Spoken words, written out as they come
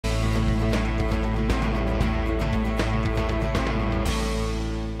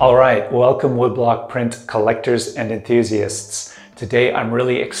All right, welcome woodblock print collectors and enthusiasts. Today I'm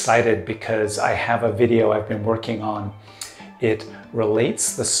really excited because I have a video I've been working on. It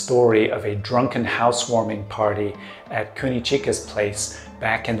relates the story of a drunken housewarming party at Kunichika's place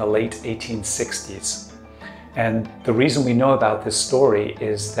back in the late 1860s. And the reason we know about this story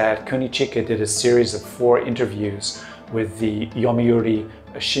is that Kunichika did a series of 4 interviews with the Yomiuri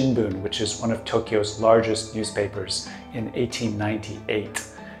Shimbun, which is one of Tokyo's largest newspapers, in 1898.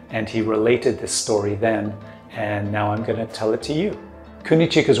 And he related this story then, and now I'm going to tell it to you.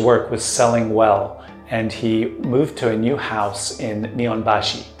 Kunichika's work was selling well, and he moved to a new house in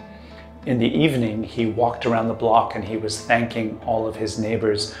Nihonbashi. In the evening, he walked around the block and he was thanking all of his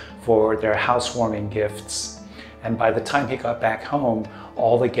neighbors for their housewarming gifts. And by the time he got back home,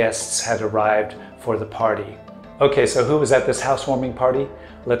 all the guests had arrived for the party. Okay, so who was at this housewarming party?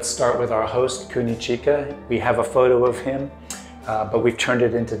 Let's start with our host, Kunichika. We have a photo of him. But we've turned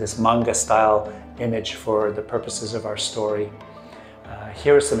it into this manga-style image for the purposes of our story.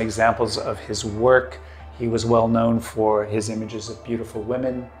 Here are some examples of his work. He was well known for his images of beautiful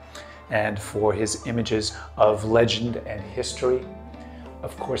women and for his images of legend and history.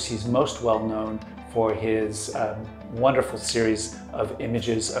 Of course, he's most well known for his wonderful series of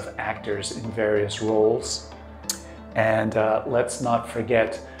images of actors in various roles. And let's not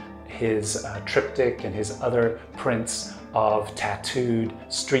forget his triptych and his other prints of tattooed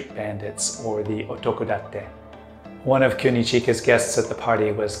street bandits, or the otokodate. One of Kunichika's guests at the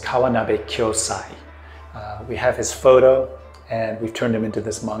party was Kawanabe Kyosai. We have his photo and we've turned him into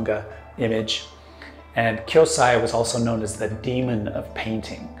this manga image. And Kyosai was also known as the demon of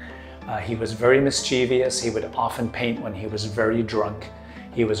painting. He was very mischievous. He would often paint when he was very drunk.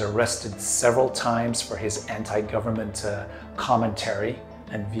 He was arrested several times for his anti-government commentary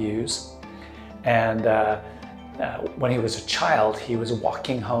and views. And when he was a child, he was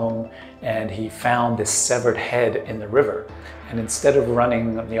walking home and he found this severed head in the river. And instead of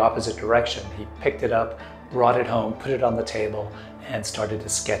running in the opposite direction, he picked it up, brought it home, put it on the table, and started to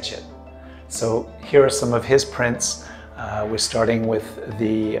sketch it. So here are some of his prints. We're starting with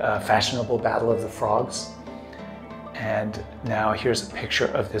the fashionable Battle of the Frogs. And now here's a picture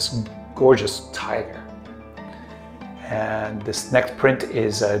of this gorgeous tiger. And this next print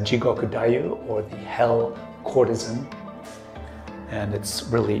is Jigoku Dayu, or the Hell Courtesan, and it's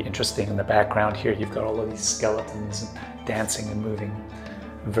really interesting. In the background here you've got all of these skeletons dancing and moving.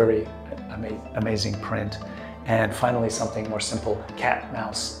 Very amazing print. And finally something more simple: cat,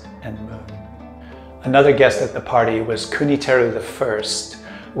 mouse, and moon. Another guest at the party was Kuniteru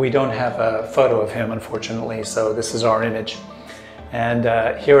I. We don't have a photo of him, unfortunately, so this is our image. And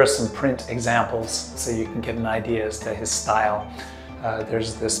here are some print examples so you can get an idea as to his style.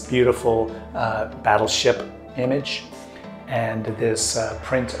 There's this beautiful battleship image, and this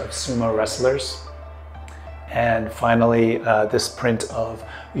print of sumo wrestlers, and finally this print of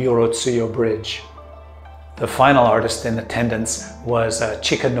Yorotsuyo Bridge. The final artist in attendance was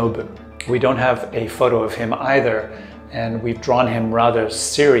Chikanobu. We don't have a photo of him either, and we've drawn him rather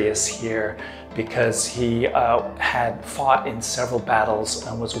serious here because he had fought in several battles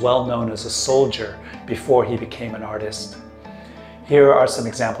and was well known as a soldier before he became an artist. Here are some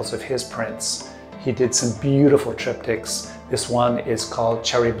examples of his prints. He did some beautiful triptychs. This one is called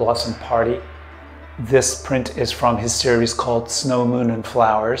Cherry Blossom Party. This print is from his series called Snow, Moon, and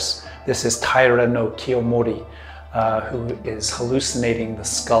Flowers. This is Taira no Kiyomori, who is hallucinating the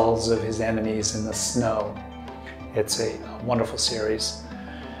skulls of his enemies in the snow. It's a wonderful series.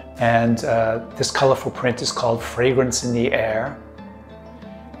 And this colorful print is called Fragrance in the Air.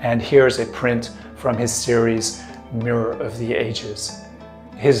 And here's a print from his series Mirror of the Ages.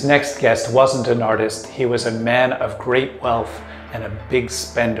 His next guest wasn't an artist. He was a man of great wealth and a big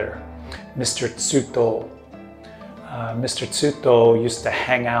spender, Mr. Tsuto. Mr. Tsuto used to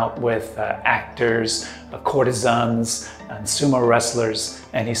hang out with actors, courtesans, and sumo wrestlers,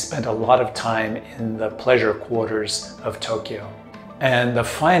 and he spent a lot of time in the pleasure quarters of Tokyo. And the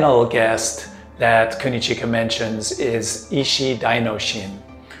final guest that Kunichika mentions is Ishii Dainoshin,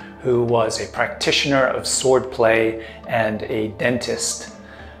 who was a practitioner of swordplay and a dentist.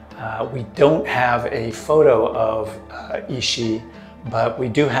 We don't have a photo of Ishii, but we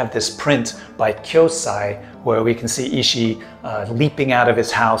do have this print by Kyosai where we can see Ishii leaping out of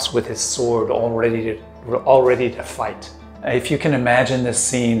his house with his sword all ready to fight. If you can imagine this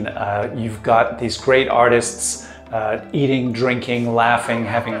scene, you've got these great artists eating, drinking, laughing,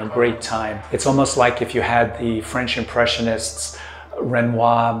 having a great time. It's almost like if you had the French Impressionists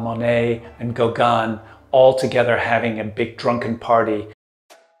Renoir, Monet, and Gauguin all together having a big drunken party.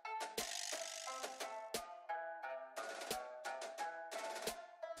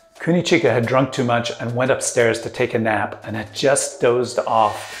 Kunichika had drunk too much and went upstairs to take a nap and had just dozed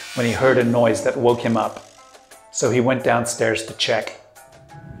off when he heard a noise that woke him up. So he went downstairs to check.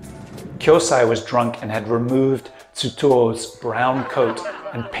 Kyosai was drunk and had removed Tsuto's brown coat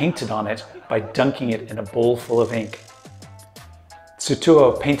and painted on it by dunking it in a bowl full of ink.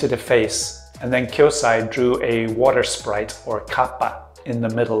 Tsuto painted a face, and then Kyosai drew a water sprite or kappa in the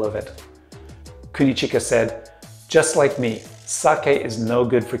middle of it. Kunichika said, "Just like me, sake is no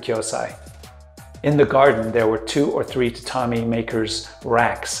good for Kyosai." In the garden, there were 2 or 3 tatami makers'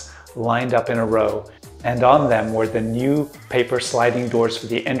 racks lined up in a row, and on them were the new paper sliding doors for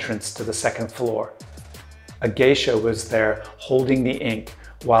the entrance to the 2nd floor. A geisha was there holding the ink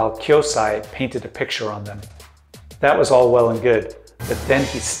while Kyosai painted a picture on them. That was all well and good, but then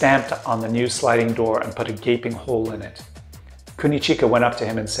he stamped on the new sliding door and put a gaping hole in it. Kunichika went up to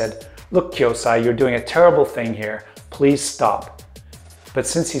him and said, "Look, Kyosai, you're doing a terrible thing here. Please stop." But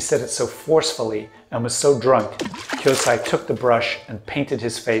since he said it so forcefully and was so drunk, Kyosai took the brush and painted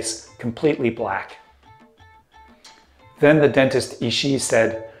his face completely black. Then the dentist Ishii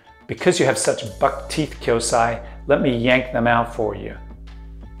said, "Because you have such buck teeth, Kyosai, let me yank them out for you."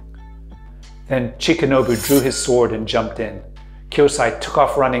 Then Chikanobu drew his sword and jumped in. Kyosai took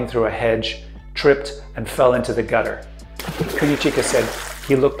off running through a hedge, tripped, and fell into the gutter. Kunichika said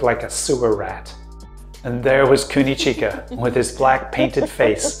he looked like a sewer rat. And there was Kunichika with his black painted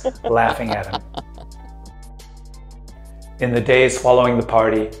face laughing at him. In the days following the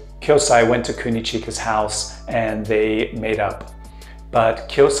party, Kyosai went to Kunichika's house and they made up. But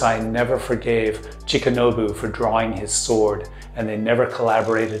Kyosai never forgave Chikanobu for drawing his sword, and they never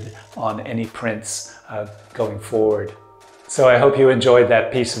collaborated on any prints going forward. So I hope you enjoyed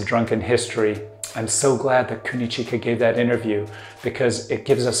that piece of drunken history. I'm so glad that Kunichika gave that interview because it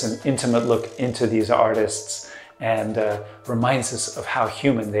gives us an intimate look into these artists and reminds us of how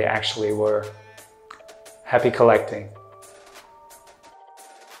human they actually were. Happy collecting.